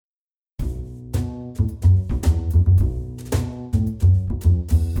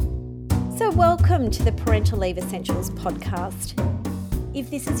Welcome to the Parental Leave Essentials podcast. If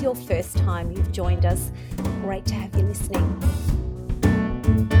this is your first time you've joined us, great to have you listening.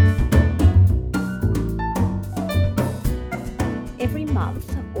 Every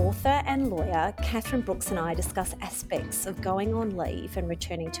month, author and lawyer Catherine Brooks and I discuss aspects of going on leave and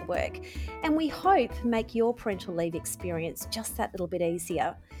returning to work, and we hope make your parental leave experience just that little bit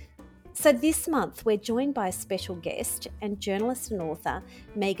easier. So this month, we're joined by a special guest and journalist and author,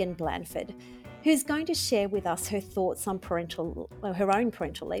 Megan Blandford, who's going to share with us her thoughts on her own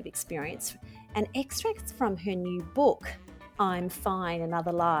parental leave experience and extracts from her new book, I'm Fine and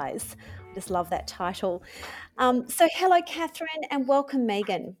Other Lies. I just love that title. So hello, Catherine, and welcome,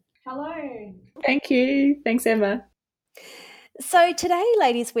 Megan. Hello. Thank you. Thanks, Emma. So today,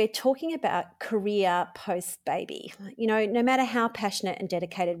 ladies, we're talking about career post-baby. You know, no matter how passionate and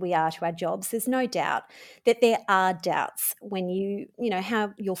dedicated we are to our jobs, there's no doubt that there are doubts when you know,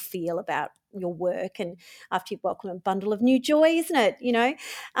 how you'll feel about your work and after you've welcomed a bundle of new joy, isn't it?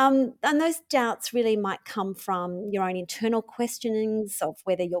 And those doubts really might come from your own internal questionings of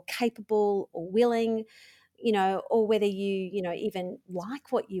whether you're capable or willing, or whether you even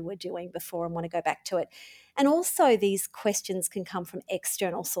like what you were doing before and want to go back to it. And also these questions can come from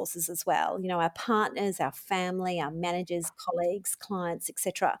external sources as well, our partners, our family, our managers, colleagues, clients,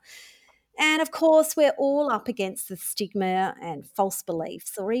 etc. And of course, we're all up against the stigma and false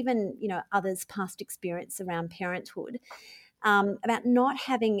beliefs or even, others' past experience around parenthood, about not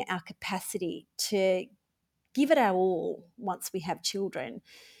having our capacity to give it our all once we have children.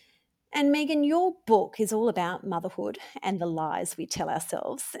 And Megan, your book is all about motherhood and the lies we tell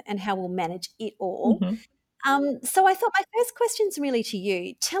ourselves and how we'll manage it all. Mm-hmm. So I thought my first question's really to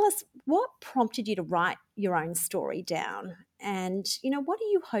you. Tell us what prompted you to write your own story down, and what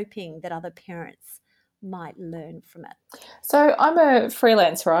are you hoping that other parents might learn from it? So I'm a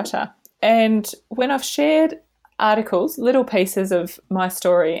freelance writer, and when I've shared articles, little pieces of my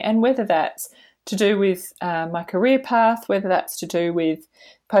story, and whether that's to do with my career path, whether that's to do with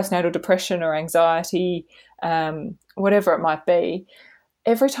postnatal depression or anxiety, whatever it might be,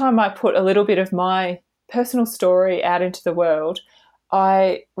 every time I put a little bit of my personal story out into the world,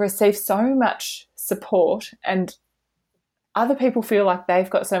 I receive so much support, and other people feel like they've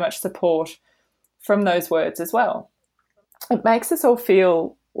got so much support from those words as well. It makes us all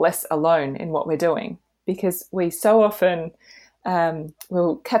feel less alone in what we're doing, because we so often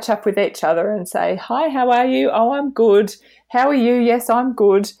we'll catch up with each other and say, hi, how are you? Oh, I'm good. How are you? Yes, I'm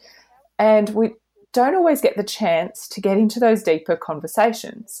good. And we don't always get the chance to get into those deeper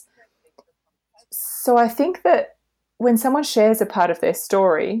conversations. So I think that when someone shares a part of their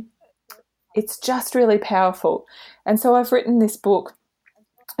story, it's just really powerful. And so I've written this book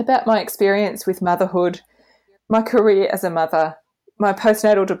about my experience with motherhood, my career as a mother, my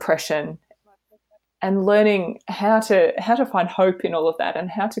postnatal depression, and learning how to find hope in all of that and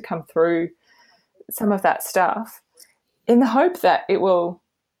how to come through some of that stuff, in the hope that it will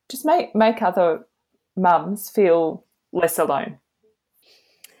just make other mums feel less alone.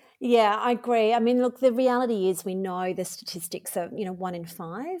 Yeah, I agree. I mean, look, the reality is we know the statistics of, 1 in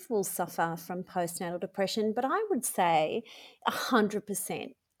 5 will suffer from postnatal depression, but I would say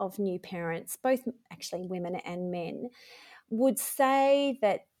 100% of new parents, both actually women and men, would say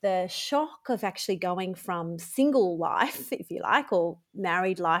that the shock of actually going from single life, if you like, or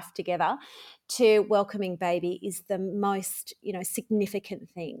married life together to welcoming baby is the most, significant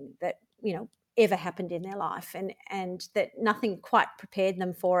thing that, ever happened in their life, and that nothing quite prepared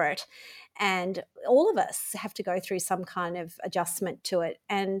them for it. And all of us have to go through some kind of adjustment to it,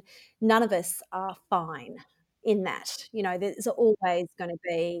 and none of us are fine in that. There's always going to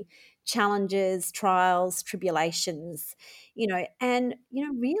be challenges, trials, tribulations, and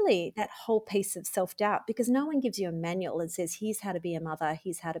really that whole piece of self-doubt, because no one gives you a manual and says, here's how to be a mother,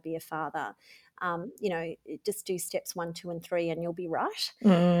 here's how to be a father. Just do steps 1, 2, and 3 and you'll be right.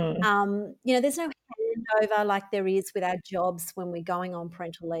 There's no handover like there is with our jobs when we're going on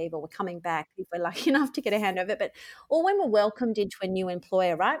parental leave or we're coming back, if we're lucky enough to get a handover, or when we're welcomed into a new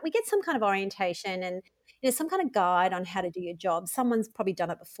employer, right? We get some kind of orientation and some kind of guide on how to do your job. Someone's probably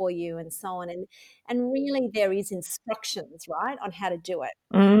done it before you and so on. And really there is instructions, right, on how to do it.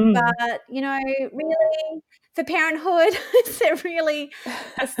 But, really for parenthood, is there really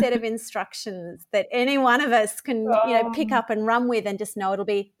a set of instructions that any one of us can, pick up and run with and just know it'll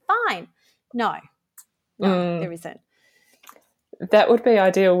be fine? No, there isn't. That would be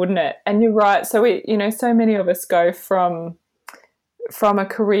ideal, wouldn't it? And you're right. So so many of us go from a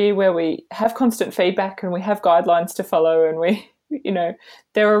career where we have constant feedback and we have guidelines to follow, and we,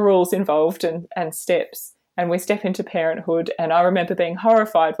 there are rules involved and steps, and we step into parenthood. And I remember being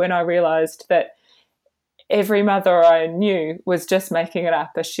horrified when I realised that every mother I knew was just making it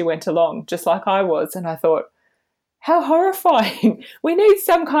up as she went along, just like I was. And I thought, how horrifying. We need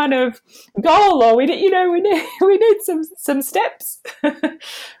some kind of goal, or we need some steps.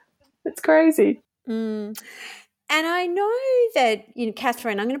 It's crazy. Mm. And I know that,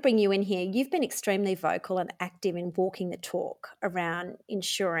 Catherine, I'm going to bring you in here. You've been extremely vocal and active in walking the talk around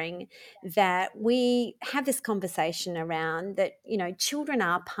ensuring that we have this conversation around that, children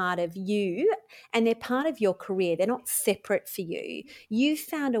are part of you and they're part of your career. They're not separate for you. You've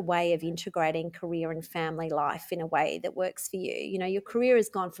found a way of integrating career and family life in a way that works for you. Your career has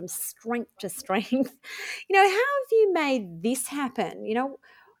gone from strength to strength. How have you made this happen?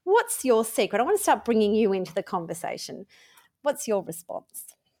 What's your secret? I want to start bringing you into the conversation. What's your response?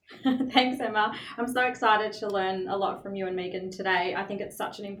 Thanks, Emma. I'm so excited to learn a lot from you and Megan today. I think it's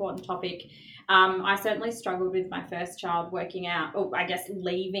such an important topic. I certainly struggled with my first child working out, or I guess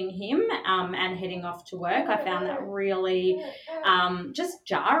leaving him and heading off to work. I found that really just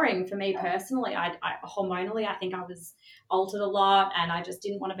jarring for me personally. I hormonally, I think I was altered a lot and I just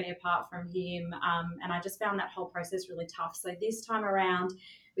didn't want to be apart from him. And I just found that whole process really tough. So this time around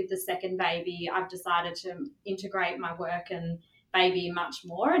with the second baby, I've decided to integrate my work and baby much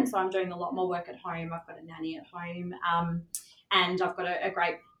more, and so I'm doing a lot more work at home. I've got a nanny at home, and I've got a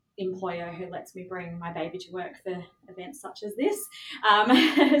great employer who lets me bring my baby to work for events such as this.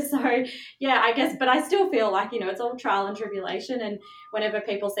 So yeah, I guess, but I still feel like, it's all trial and tribulation. And whenever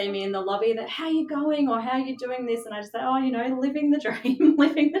people see me in the lobby that, how are you going, or how are you doing this? And I just say, oh, living the dream,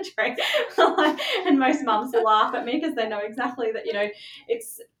 living the dream. And most mums laugh at me because they know exactly that,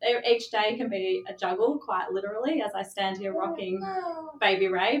 it's each day can be a juggle, quite literally, as I stand here rocking baby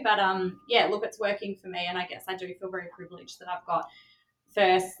Ray. But yeah, look, it's working for me. And I guess I do feel very privileged that I've got,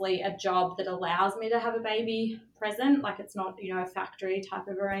 firstly, a job that allows me to have a baby present, like it's not, a factory type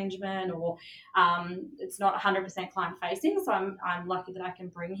of arrangement, or it's not 100% client facing. So I'm lucky that I can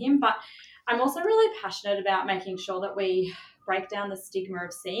bring him. But I'm also really passionate about making sure that we break down the stigma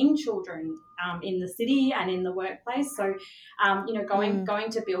of seeing children in the city and in the workplace. So, going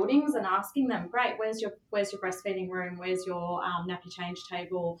to buildings and asking them, great, where's your breastfeeding room? Where's your nappy change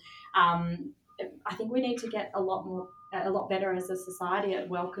table? I think we need to get a lot better as a society at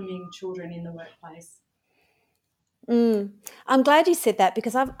welcoming children in the workplace. I'm glad you said that,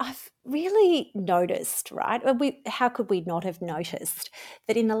 because I've really noticed, right? How could we not have noticed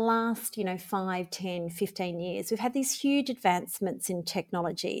that in the last, 5, 10, 15 years, we've had these huge advancements in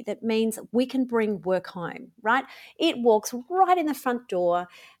technology that means we can bring work home, right? It walks right in the front door.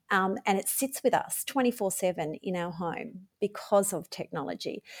 And it sits with us 24/7 in our home because of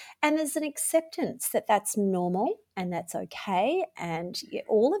technology. And there's an acceptance that that's normal and that's okay. And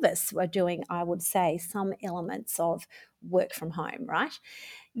all of us are doing, I would say, some elements of work from home, right?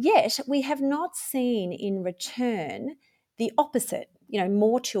 Yet we have not seen in return the opposite,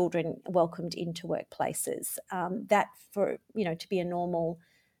 more children welcomed into workplaces, that for, to be a normal,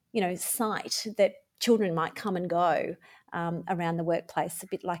 sight that children might come and go around the workplace, a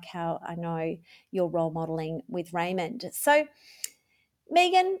bit like how I know you're role modelling with Raymond. So,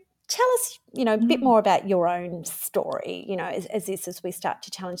 Megan, tell us, a bit more about your own story, as we start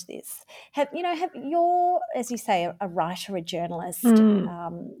to challenge this. Have you're, as you say, a writer, a journalist,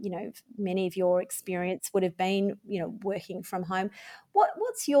 many of your experience would have been, working from home.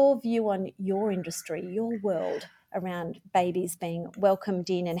 What's your view on your industry, your world around babies being welcomed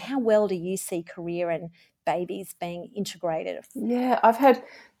in, and how well do you see career and babies being integrated? Yeah, I've had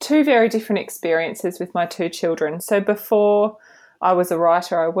two very different experiences with my two children. So before I was a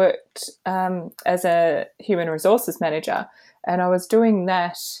writer, I worked as a human resources manager, and I was doing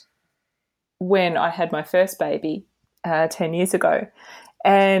that when I had my first baby 10 years ago.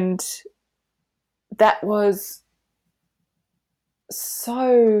 And that was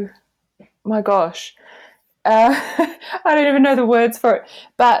so, my gosh, I don't even know the words for it,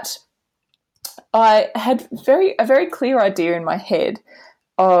 but I had a very clear idea in my head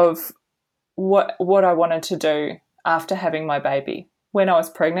of what I wanted to do after having my baby, when I was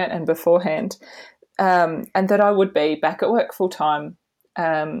pregnant and beforehand, and that I would be back at work full time.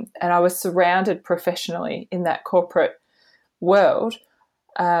 And I was surrounded professionally in that corporate world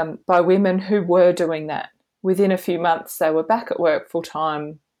by women who were doing that. Within a few months, they were back at work full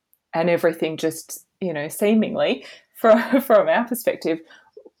time, and everything just, seemingly, from our perspective,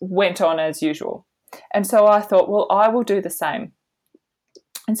 went on as usual. And so I thought, well, I will do the same.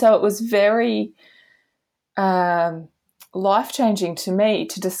 And so it was very life-changing to me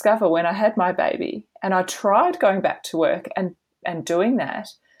to discover when I had my baby, and I tried going back to work and doing that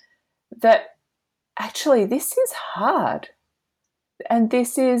actually this is hard, and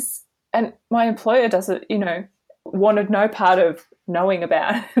this is And my employer doesn't, wanted no part of knowing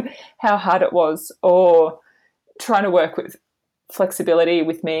about how hard it was or trying to work with flexibility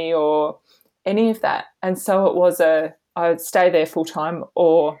with me or any of that. And so it was I would stay there full time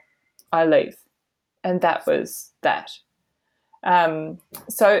or I leave. And that was that. And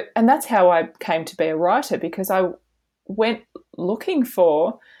that's how I came to be a writer, because I went looking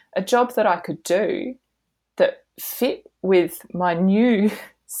for a job that I could do that fit with my new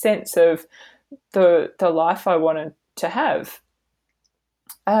sense of the life I wanted to have.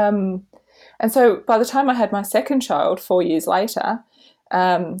 And so by the time I had my second child 4 years later,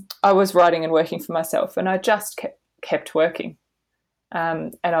 I was writing and working for myself, and I just kept working.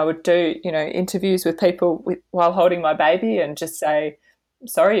 And I would do, interviews with people while holding my baby and just say,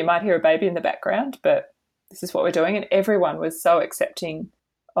 sorry, you might hear a baby in the background, but this is what we're doing. And everyone was so accepting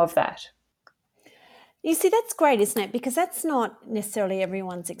of that. You see, that's great, isn't it? Because that's not necessarily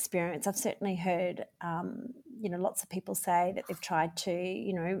everyone's experience. I've certainly heard, lots of people say that they've tried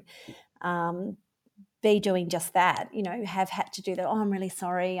to, be doing just that, have had to do that. Oh, I'm really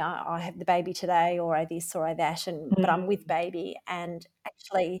sorry, I have the baby today, or I this or I that, but I'm with baby. And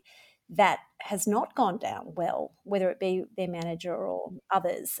actually that has not gone down well, whether it be their manager or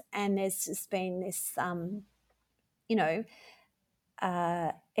others. And there's just been this,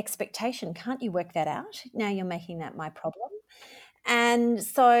 expectation. Can't you work that out? Now you're making that my problem. And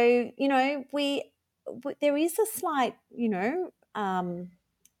so, there is a slight,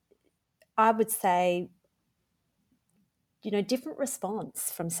 I would say, different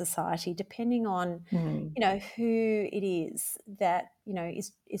response from society depending on, who it is that,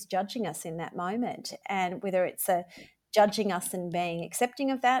 is judging us in that moment, and whether it's judging us and being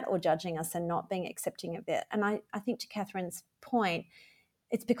accepting of that, or judging us and not being accepting of that. And I think, to Catherine's point,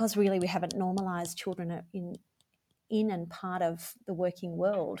 it's because really we haven't normalised children in and part of the working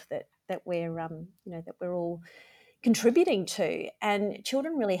world that we're that we're all contributing to, and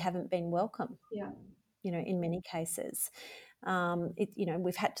children really haven't been welcome. Yeah. In many cases,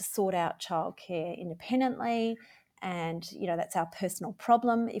 we've had to sort out childcare independently, and that's our personal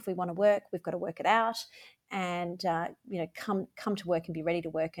problem. If we want to work, we've got to work it out, and come to work and be ready to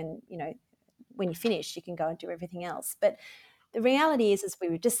work, and when you're finished, you can go and do everything else. But the reality is, as we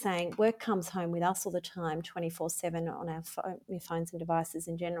were just saying, work comes home with us all the time, 24/7 on our phones and devices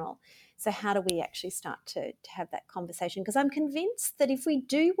in general. So how do we actually start to have that conversation? Because I'm convinced that if we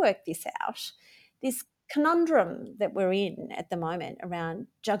do work this out, this conundrum that we're in at the moment around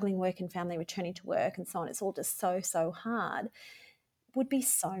juggling work and family, returning to work and so on, it's all just so hard, would be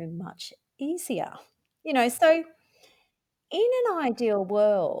so much easier. So in an ideal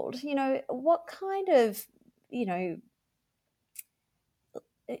world, what kind of,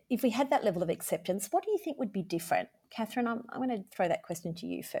 if we had that level of acceptance, what do you think would be different? Catherine, I'm going to throw that question to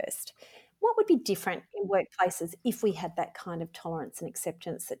you first. What would be different in workplaces if we had that kind of tolerance and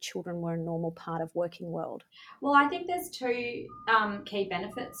acceptance that children were a normal part of working world? Well, I think there's two key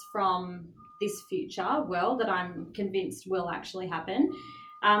benefits from this future world that I'm convinced will actually happen.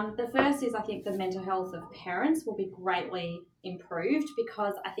 The first is, I think the mental health of parents will be greatly improved,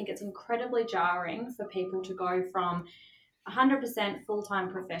 because I think it's incredibly jarring for people to go from 100% full-time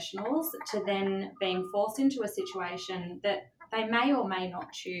professionals to then being forced into a situation that they may or may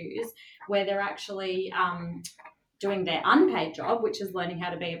not choose, where they're actually doing their unpaid job, which is learning how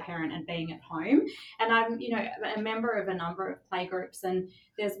to be a parent and being at home. And I'm, a member of a number of play groups, and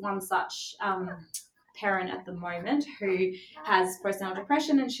there's one such parent at the moment who has postnatal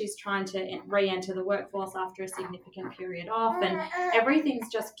depression, and she's trying to re-enter the workforce after a significant period off, and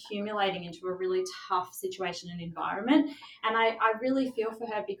everything's just accumulating into a really tough situation and environment. And I really feel for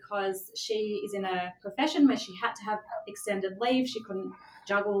her, because she is in a profession where she had to have extended leave. She couldn't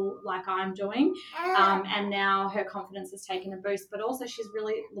juggle like I'm doing, and now her confidence has taken a boost, but also she's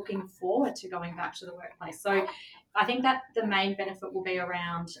really looking forward to going back to the workplace. So I think that the main benefit will be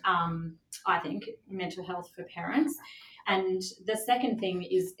around, I think, mental health for parents. And the second thing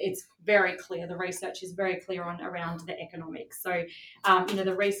is, it's very clear, the research is very clear on around the economics. So,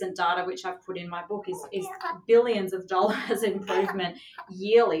 the recent data which I've put in my book is billions of dollars improvement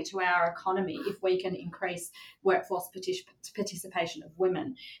yearly to our economy if we can increase workforce participation of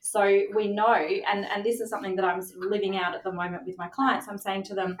women. So we know, and this is something that I'm living out at the moment with my clients. I'm saying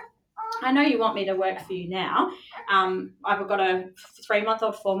to them, I know you want me to work for you now. I've got a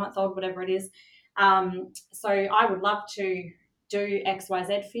 3-month-old, 4-month-old, whatever it is. So I would love to do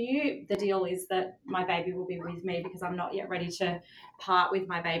XYZ for you. The deal is that my baby will be with me, because I'm not yet ready to part with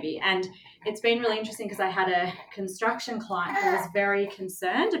my baby. And it's been really interesting, because I had a construction client who was very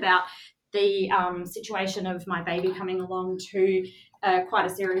concerned about the situation of my baby coming along to quite a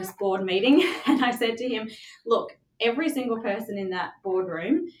serious board meeting. And I said to him, look, every single person in that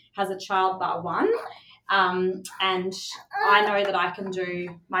boardroom has a child bar one. And I know that I can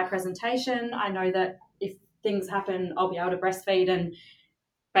do my presentation. I know that if things happen, I'll be able to breastfeed and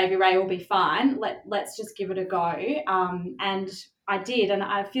baby Ray will be fine. Let's just give it a go. And I did. And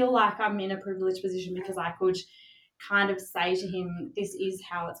I feel like I'm in a privileged position because I could kind of say to him, this is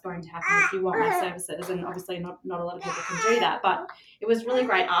how it's going to happen if you want my services. And obviously not a lot of people can do that. But it was really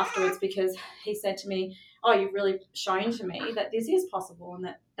great afterwards because he said to me, oh, you've really shown to me that this is possible and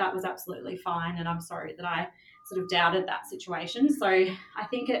that was absolutely fine. And I'm sorry that I sort of doubted that situation. So I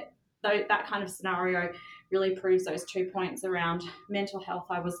think that kind of scenario really proves those 2 points around mental health.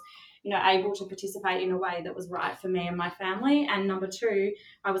 I was, able to participate in a way that was right for me and my family. And number two,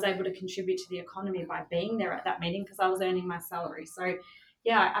 I was able to contribute to the economy by being there at that meeting because I was earning my salary. So,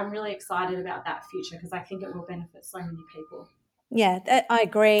 yeah, I'm really excited about that future because I think it will benefit so many people. Yeah, I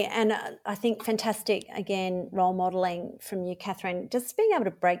agree. And I think fantastic, again, role modelling from you, Catherine, just being able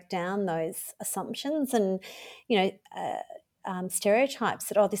to break down those assumptions and, stereotypes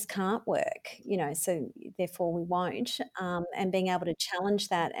that, this can't work, so therefore we won't, and being able to challenge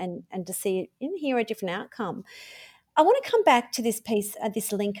that and to see in here a different outcome. I want to come back to this piece,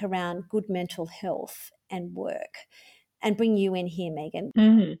 this link around good mental health and work, and bring you in here, Megan.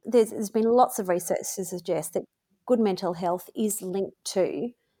 Mm-hmm. There's been lots of research to suggest that good mental health is linked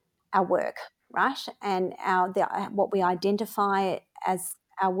to our work, right? And what we identify as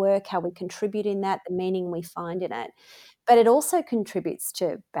our work, how we contribute in that, the meaning we find in it. But it also contributes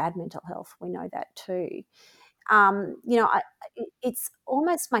to bad mental health. We know that too. It's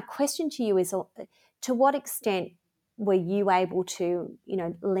almost, my question to you is, to what extent were you able to,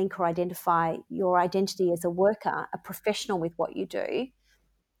 link or identify your identity as a worker, a professional with what you do,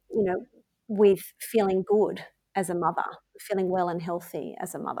 with feeling good as a mother, feeling well and healthy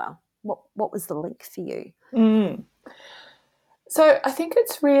as a mother? What was the link for you? So I think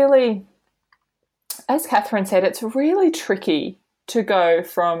it's really, as Catherine said, it's really tricky to go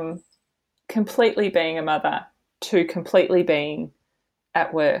from completely being a mother to completely being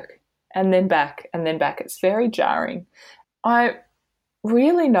at work and then back and then back. It's very jarring. I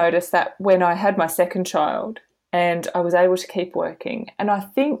really noticed that when I had my second child and I was able to keep working. And I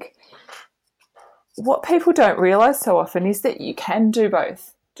think what people don't realise so often is that you can do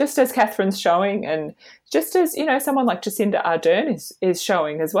both, just as Catherine's showing, and just as, someone like Jacinda Ardern is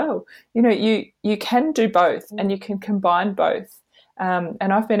showing as well. You can do both and you can combine both. And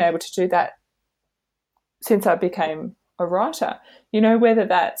I've been able to do that since I became a writer, whether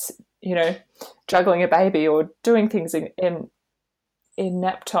that's, juggling a baby or doing things in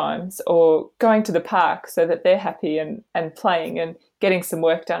nap times or going to the park so that they're happy and playing and getting some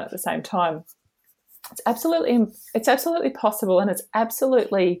work done at the same time. It's absolutely possible, and it's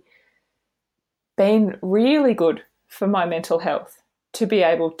absolutely been really good for my mental health to be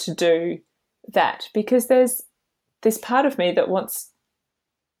able to do that, because there's this part of me that wants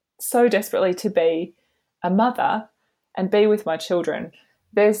so desperately to be a mother and be with my children.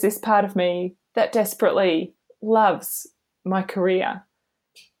 There's this part of me that desperately loves my career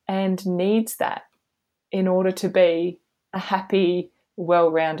and needs that in order to be a happy,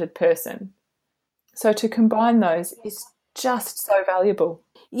 well-rounded person. So to combine those is just so valuable.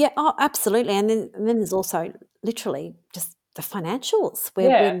 Yeah, absolutely. And then there's also literally just the financials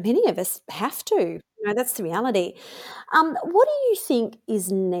where many of us have to. That's the reality. What do you think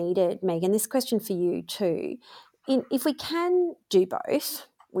is needed, Megan? This question for you too. If we can do both,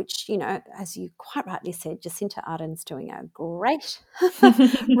 which, as you quite rightly said, Jacinta Ardern's doing a great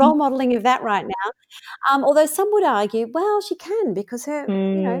role modelling of that right now. Although some would argue, well, she can because her,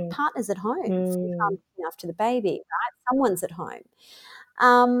 partner's at home, full-time looking after the baby, right? Someone's at home.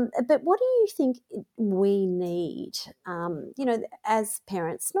 But what do you think we need, as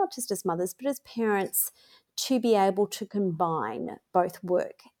parents, not just as mothers, but as parents, to be able to combine both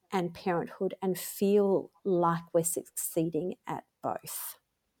work and parenthood and feel like we're succeeding at both?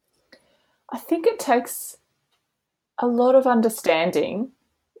 I think it takes a lot of understanding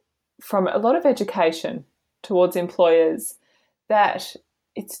from a lot of education towards employers that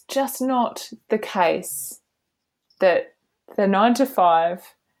it's just not the case that the 9 to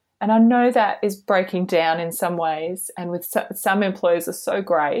 5, and I know that is breaking down in some ways, and with some employers are so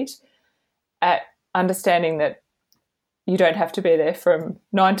great at understanding that you don't have to be there from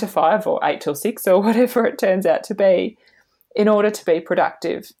 9 to 5 or 8 till 6 or whatever it turns out to be in order to be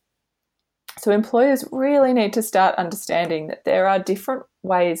productive. So employers really need to start understanding that there are different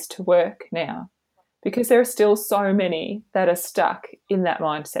ways to work now, because there are still so many that are stuck in that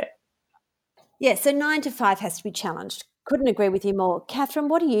mindset. Yeah, so 9 to 5 has to be challenged. Couldn't agree with you more. Catherine,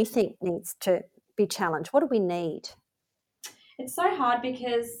 what do you think needs to be challenged? What do we need? It's so hard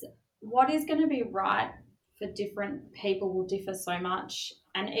because what is going to be right for different people will differ so much.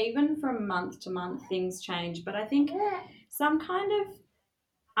 And even from month to month, things change. But I think some kind of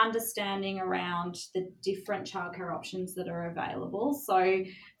understanding around the different childcare options that are available. So,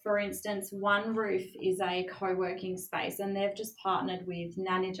 for instance, One Roof is a co working space, and they've just partnered with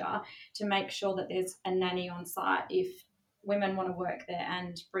Nanager to make sure that there's a nanny on site if women want to work there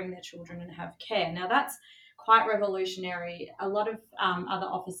and bring their children and have care. Now, that's quite revolutionary. A lot of other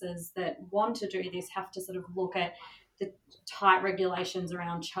offices that want to do this have to sort of look at the tight regulations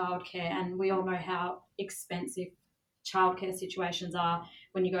around childcare, and we all know how expensive childcare situations are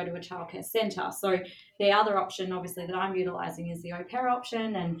when you go to a childcare centre. So the other option, obviously, that I'm utilising is the au pair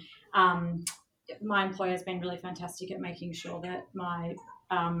option, and my employer has been really fantastic at making sure that my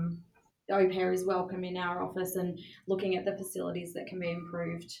au pair is welcome in our office and looking at the facilities that can be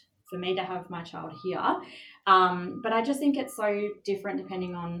improved for me to have my child here. But I just think it's so different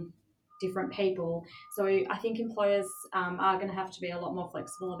depending on different people. So I think employers are going to have to be a lot more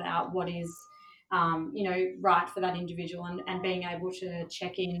flexible about what is right for that individual, and being able to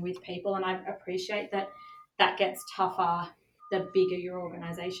check in with people. And I appreciate that that gets tougher the bigger your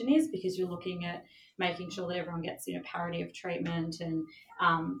organisation is, because you're looking at making sure that everyone gets parity of treatment, and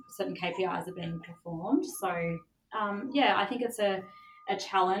certain KPIs are being performed. So I think it's a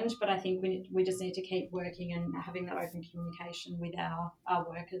challenge, but I think we just need to keep working and having that open communication with our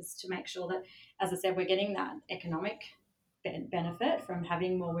workers to make sure that, as I said, we're getting that economic benefit from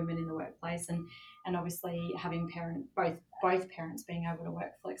having more women in the workplace, and obviously having both parents being able to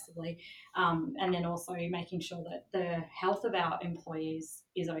work flexibly, and then also making sure that the health of our employees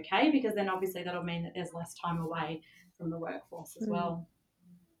is okay, because then obviously that'll mean that there's less time away from the workforce as well.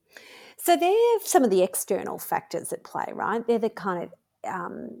 So they're some of the external factors at play, right? They're the kind of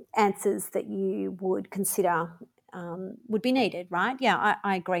answers that you would consider would be needed, right? Yeah,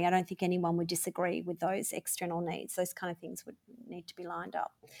 I agree. I don't think anyone would disagree with those external needs. Those kind of things would need to be lined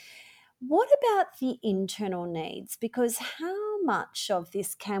up. What about the internal needs? Because how much of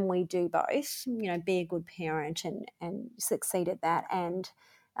this can we do both, be a good parent and succeed at that, and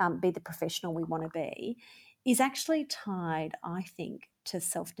be the professional we want to be, is actually tied, I think, to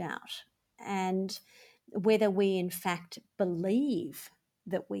self-doubt and whether we in fact believe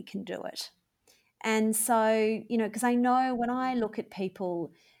that we can do it. And so, because I know when I look at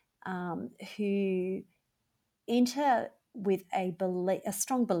people who enter with a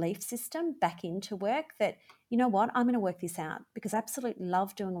strong belief system back into work, that, you know what, I'm going to work this out because I absolutely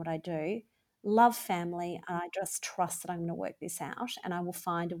love doing what I do, love family, and I just trust that I'm going to work this out and I will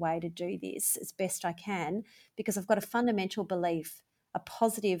find a way to do this as best I can because I've got a fundamental belief, a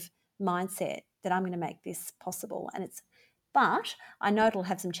positive mindset that I'm going to make this possible. But I know it'll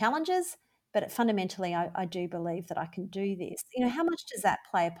have some challenges, but fundamentally I do believe that I can do this. How much does that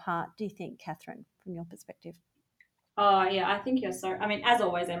play a part, do you think, Catherine, from your perspective? Oh, yeah, I think you're so, I mean, as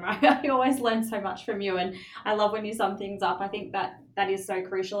always, Emma, I always learn so much from you, and I love when you sum things up. I think that is so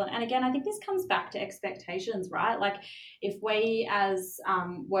crucial. And again, I think this comes back to expectations, right? Like, if we as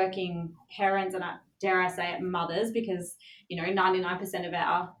working parents, and dare I say it, mothers, because, 99% of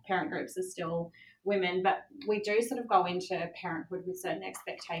our parent groups are still women, but we do sort of go into parenthood with certain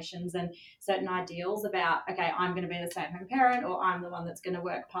expectations and certain ideals about, okay, I'm going to be the stay-at-home parent, or I'm the one that's going to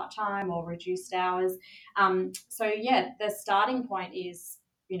work part-time or reduced hours. The starting point is,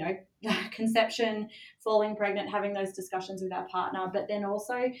 conception, falling pregnant, having those discussions with our partner, but then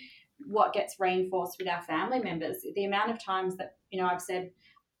also what gets reinforced with our family members. The amount of times that, I've said,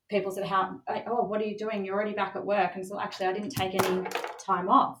 people said, what are you doing? You're already back at work. And so actually I didn't take any time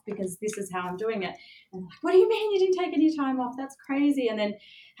off because this is how I'm doing it. And like, what do you mean you didn't take any time off? That's crazy. And then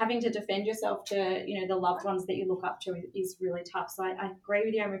having to defend yourself to, the loved ones that you look up to is really tough. So I agree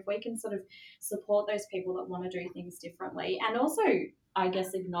with you. If we can sort of support those people that want to do things differently, and also, I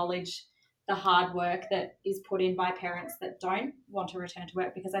guess, acknowledge the hard work that is put in by parents that don't want to return to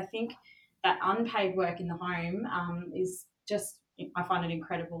work, because I think that unpaid work in the home is just, I find it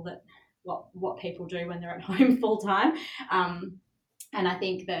incredible that what people do when they're at home full time. And I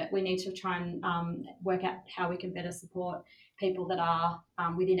think that we need to try and work out how we can better support people that are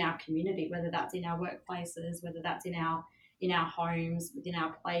within our community, whether that's in our workplaces, whether that's in our homes, within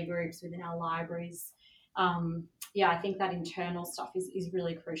our playgroups, within our libraries. I think that internal stuff is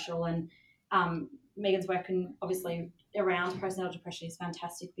really crucial. And Megan's work, and obviously around postnatal depression, is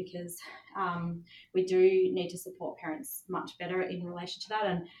fantastic, because we do need to support parents much better in relation to that.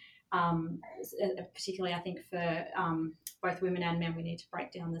 And particularly I think for both women and men, we need to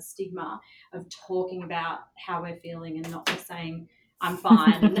break down the stigma of talking about how we're feeling and not just saying, I'm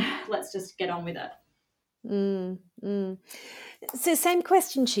fine and let's just get on with it. Mm, mm. So, same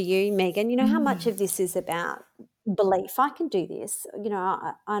question to you, Megan. How much of this is about belief? I can do this.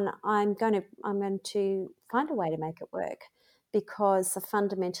 And I'm going to find a way to make it work because I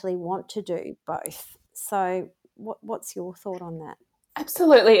fundamentally want to do both. So, what's your thought on that?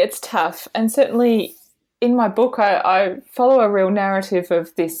 Absolutely, it's tough. And certainly in my book, I follow a real narrative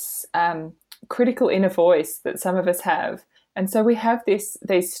of this critical inner voice that some of us have. And so we have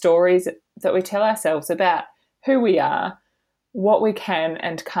these stories that we tell ourselves about who we are, what we can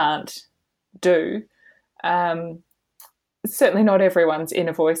and can't do. Certainly not everyone's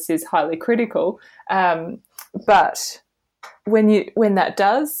inner voice is highly critical, but when that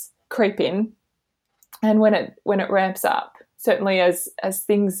does creep in, and when it ramps up, certainly as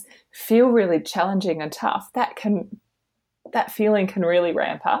things feel really challenging and tough, that feeling can really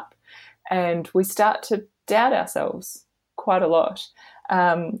ramp up, and we start to doubt ourselves quite a lot.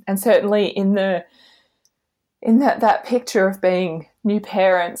 And certainly in that picture of being new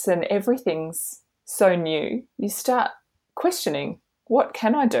parents and everything's so new, you start questioning, what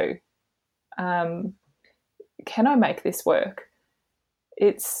can I do? Can I make this work?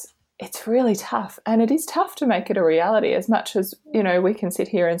 It's really tough, and it is tough to make it a reality. As much as we can sit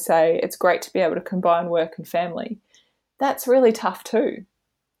here and say it's great to be able to combine work and family, that's really tough too.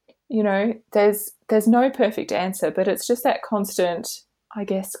 There's no perfect answer, but it's just that constant, I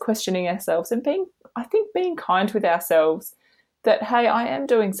guess, questioning ourselves and being kind with ourselves that, hey, I am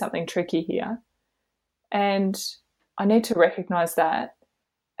doing something tricky here, and I need to recognize that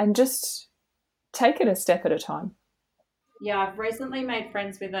and just take it a step at a time. Yeah, I've recently made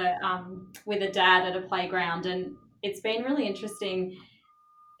friends with a dad at a playground, and it's been really interesting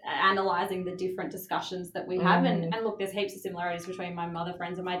analysing the different discussions that we have. And look, there's heaps of similarities between my mother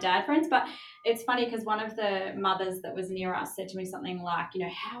friends and my dad friends, but it's funny because one of the mothers that was near us said to me something like,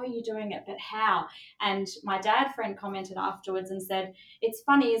 how are you doing it, but how? And my dad friend commented afterwards and said, it's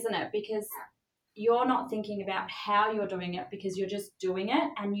funny, isn't it? Because you're not thinking about how you're doing it because you're just doing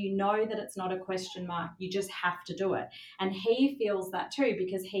it, and you know that it's not a question mark. You just have to do it. And he feels that too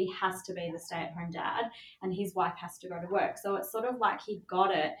because he has to be the stay-at-home dad and his wife has to go to work. So it's sort of like he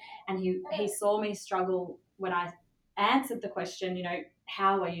got it, and he saw me struggle when I answered the question,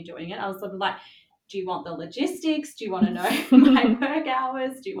 how are you doing it? I was sort of like, do you want the logistics? Do you want to know my work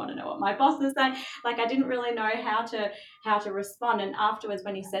hours? Do you want to know what my boss is saying? Like, I didn't really know how to respond. And afterwards,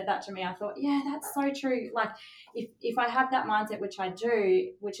 when he said that to me, I thought, yeah, that's so true. Like, if I have that mindset, which I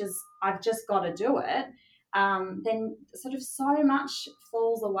do, which is I've just got to do it, then sort of so much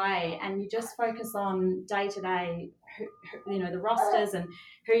falls away, and you just focus on day to day, the rosters and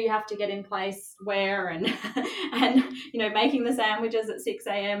who you have to get in place where, and and making the sandwiches at 6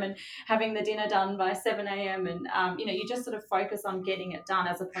 a.m. and having the dinner done by 7 a.m. and you just sort of focus on getting it done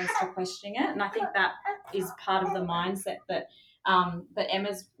as opposed to questioning it. And I think that is part of the mindset that that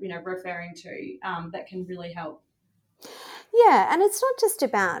Emma's referring to, that can really help. Yeah, and it's not just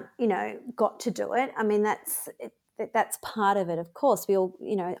about, got to do it. I mean, that's part of it, of course. We all,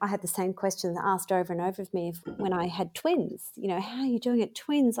 I had the same question asked over and over of me when I had twins. How are you doing it?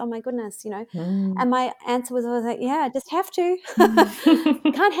 Twins, oh my goodness, And my answer was always like, yeah, I just have to.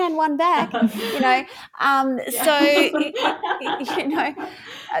 Can't hand one back,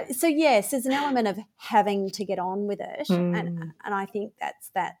 So yes, there's an element of having to get on with it, and I think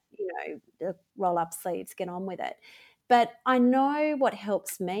that's that, the roll up sleeves, get on with it. But I know what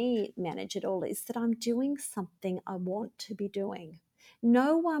helps me manage it all is that I'm doing something I want to be doing.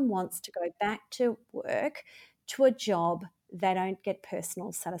 No one wants to go back to work to a job they don't get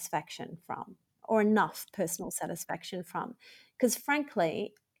personal satisfaction from, or enough personal satisfaction from, because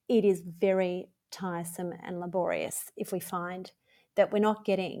frankly, it is very tiresome and laborious if we find that we're not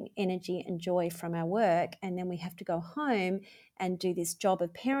getting energy and joy from our work, and then we have to go home and do this job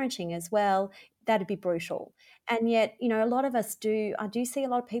of parenting as well. That'd be brutal. And yet, a lot of us I do see a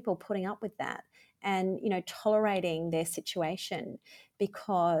lot of people putting up with that and, tolerating their situation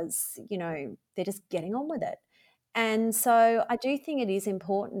because, they're just getting on with it. And so I do think it is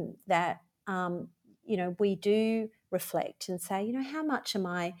important that, we do reflect and say, how much am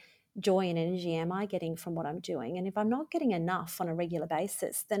I joy and energy am I getting from what I'm doing? And if I'm not getting enough on a regular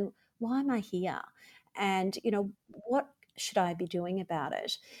basis, then why am I here? And, what should I be doing about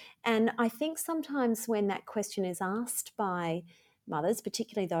it? And I think sometimes when that question is asked by mothers,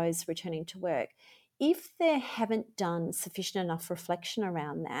 particularly those returning to work, if they haven't done sufficient enough reflection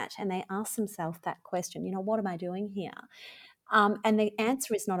around that and they ask themselves that question, what am I doing here? And the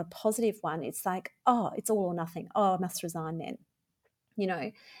answer is not a positive one. It's like, oh, it's all or nothing. Oh, I must resign then, you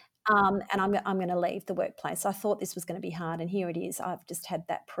know. And I'm going to leave the workplace. I thought this was going to be hard, and here it is. I've just had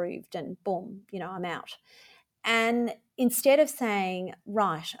that proved, and boom, I'm out. And instead of saying,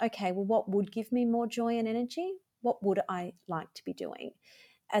 right, okay, well, what would give me more joy and energy? What would I like to be doing?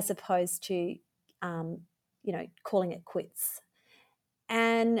 As opposed to, calling it quits.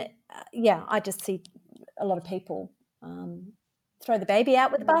 And I just see a lot of people throw the baby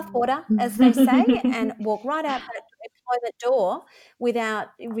out with the bathwater, as they say, and walk right out that employment door without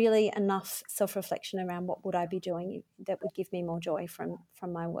really enough self-reflection around what would I be doing that would give me more joy from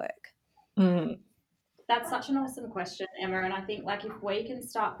my work. That's such an awesome question, Emma. And I think if we can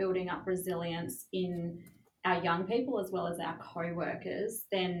start building up resilience in our young people as well as our co-workers,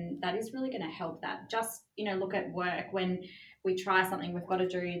 then that is really going to help that. Just, look at work. When we try something, we've got to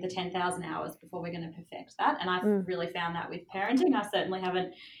do the 10,000 hours before we're going to perfect that. And I've really found that with parenting. I certainly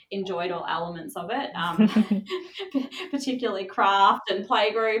haven't enjoyed all elements of it, particularly craft and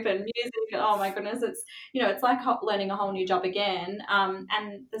playgroup and music. Oh my goodness, it's like learning a whole new job again.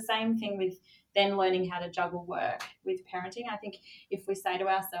 And the same thing with then learning how to juggle work with parenting. I think if we say to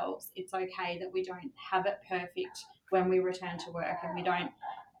ourselves, it's okay that we don't have it perfect when we return to work, and we don't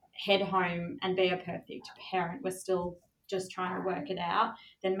head home and be a perfect parent, we're still just trying to work it out,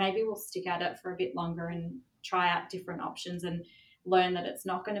 then maybe we'll stick at it for a bit longer and try out different options and learn that it's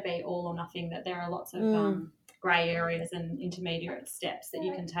not going to be all or nothing, that there are lots of grey areas and intermediate steps that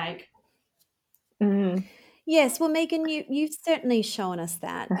you can take. Yes, well, Megan, you've certainly shown us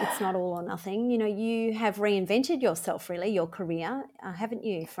that it's not all or nothing. You have reinvented yourself, really, your career, haven't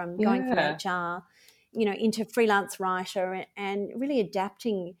you? From going from HR, into freelance writer, and really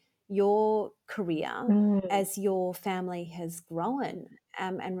adapting your career as your family has grown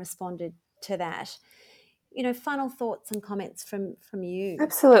and responded to that. Final thoughts and comments from you.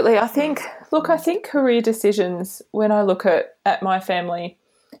 Absolutely. I think career decisions, when I look at my family,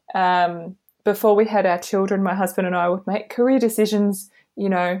 before we had our children, my husband and I would make career decisions,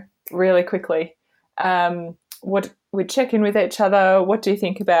 really quickly. We'd check in with each other. What do you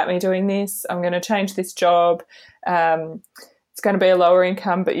think about me doing this? I'm going to change this job. It's going to be a lower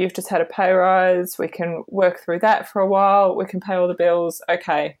income, but you've just had a pay rise. We can work through that for a while. We can pay all the bills.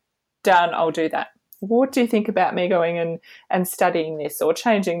 Okay, done. I'll do that. What do you think about me going and studying this or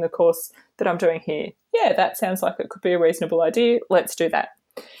changing the course that I'm doing here? Yeah, that sounds like it could be a reasonable idea. Let's do that.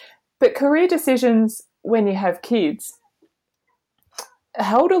 But career decisions when you have kids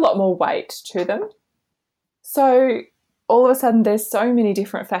hold a lot more weight to them. So all of a sudden there's so many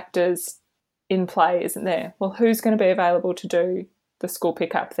different factors in play, isn't there? Well, who's going to be available to do the school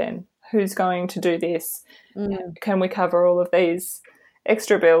pickup then? Who's going to do this? Can we cover all of these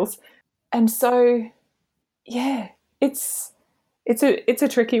extra bills? And so, yeah, it's a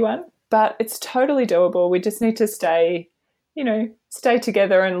tricky one, but it's totally doable. We just need to stay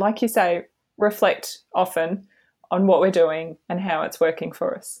together and, like you say, reflect often on what we're doing and how it's working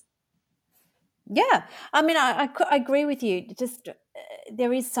for us. Yeah, I mean, I agree with you. Just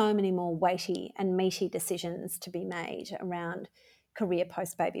there is so many more weighty and meaty decisions to be made around career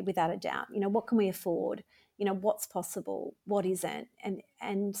post-baby, without a doubt. What can we afford? What's possible? What isn't?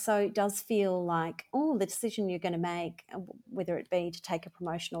 And so it does feel like, the decision you're going to make, whether it be to take a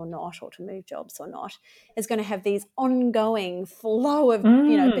promotion or not, or to move jobs or not, is going to have these ongoing flow of,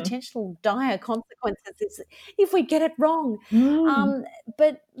 potential dire consequences if we get it wrong.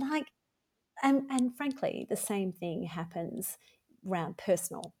 But and frankly, the same thing happens around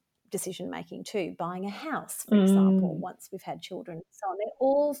personal decision making too. Buying a house, for example, once we've had children, and so on. They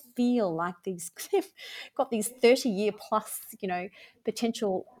all feel like they've got these 30-year plus,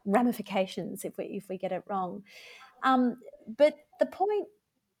 potential ramifications if we get it wrong. But the point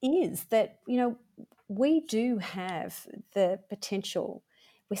is that we do have the potential.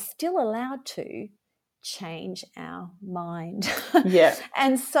 We're still allowed to change our mind. Yeah.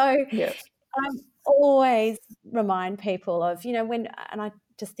 And so I always remind people of, and I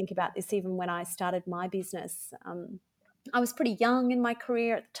just think about this even when I started my business. I was pretty young in my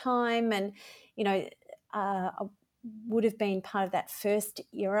career at the time, and, I would have been part of that first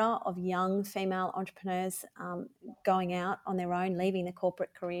era of young female entrepreneurs going out on their own, leaving the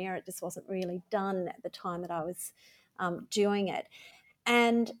corporate career. It just wasn't really done at the time that I was doing it.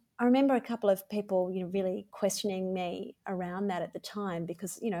 And I remember a couple of people, really questioning me around that at the time,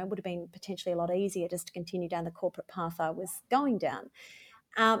 because, it would have been potentially a lot easier just to continue down the corporate path I was going down.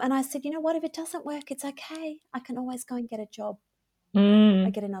 And I said, what, if it doesn't work, it's okay. I can always go and get a job. I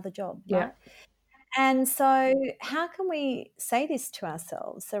get another job, right? And so how can we say this to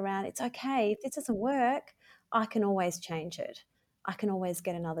ourselves around, it's okay, if this doesn't work, I can always change it. I can always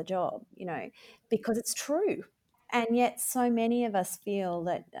get another job, because it's true. And yet so many of us feel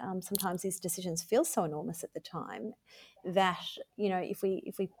that sometimes these decisions feel so enormous at the time that, if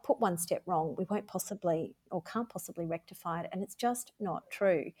we put one step wrong, we won't possibly or can't possibly rectify it. And it's just not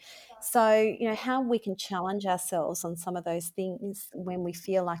true. So, how we can challenge ourselves on some of those things when we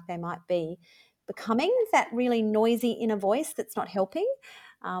feel like they might be becoming that really noisy inner voice that's not helping,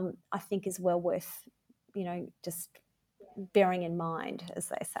 I think is well worth, just bearing in mind, as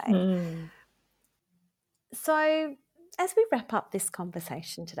they say. So as we wrap up this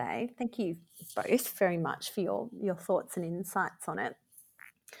conversation today, thank you both very much for your thoughts and insights on it.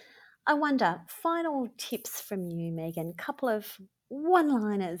 I wonder, final tips from you, Megan, couple of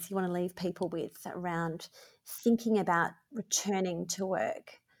one-liners you want to leave people with around thinking about returning to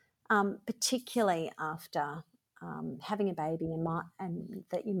work, particularly after having a baby and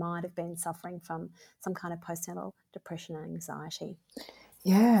that you might have been suffering from some kind of postnatal depression and anxiety.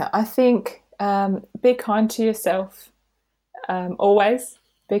 Yeah, I think be kind to yourself. Always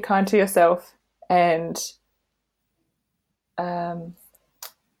be kind to yourself, and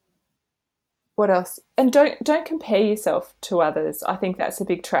what else? And don't compare yourself to others. I think that's a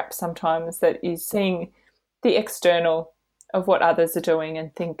big trap sometimes, that is seeing the external of what others are doing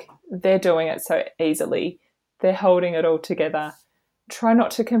and think they're doing it so easily, they're holding it all together. Try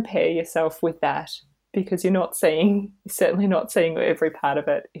not to compare yourself with that, because you're certainly not seeing every part of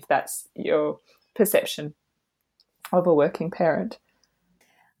it if that's your perception of a working parent.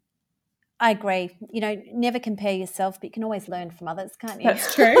 I agree. Never compare yourself, but you can always learn from others, can't you?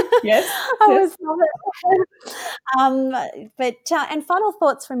 That's true. Yes. I always love it. And final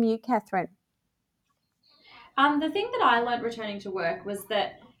thoughts from you, Catherine. The thing that I learned returning to work was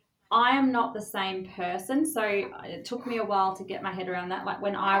that I am not the same person. So it took me a while to get my head around that. Like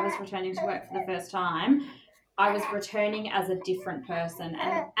when I was returning to work for the first time, I was returning as a different person.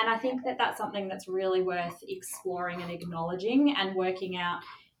 And I think that that's something that's really worth exploring and acknowledging and working out,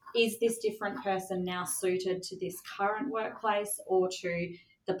 is this different person now suited to this current workplace or to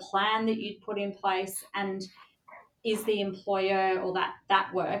the plan that you'd put in place? And is the employer or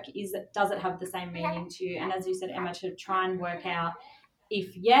that work, does it have the same meaning to you? And as you said, Emma, to try and work out,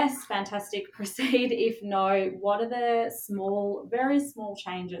 if yes, fantastic, proceed. If no, what are the very small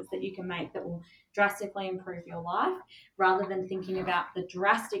changes that you can make that will drastically improve your life, rather than thinking about the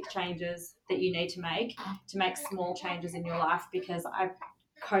drastic changes that you need to make small changes in your life. Because I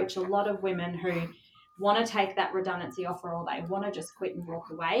coach a lot of women who want to take that redundancy offer, or they want to just quit and walk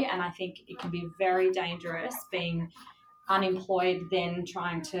away. And I think it can be very dangerous being unemployed, then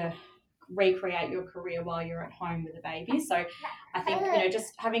trying to recreate your career while you're at home with a baby. So I think,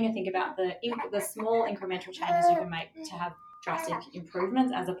 just having a think about the small incremental changes you can make to have drastic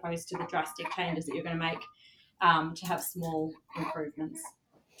improvements, as opposed to the drastic changes that you're going to make to have small improvements.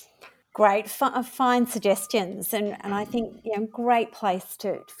 Great, fine suggestions, and I think great place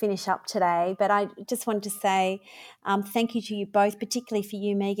to finish up today. But I just wanted to say thank you to you both, particularly for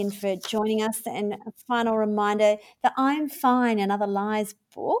you, Megan, for joining us. And a final reminder, the I'm Fine and Other Lies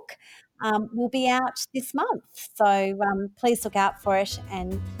book will be out this month, so please look out for it.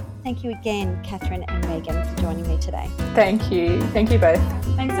 And thank you again, Catherine and Megan, for joining me today. Thank you both.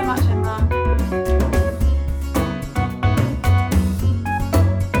 Thanks so much, Emma.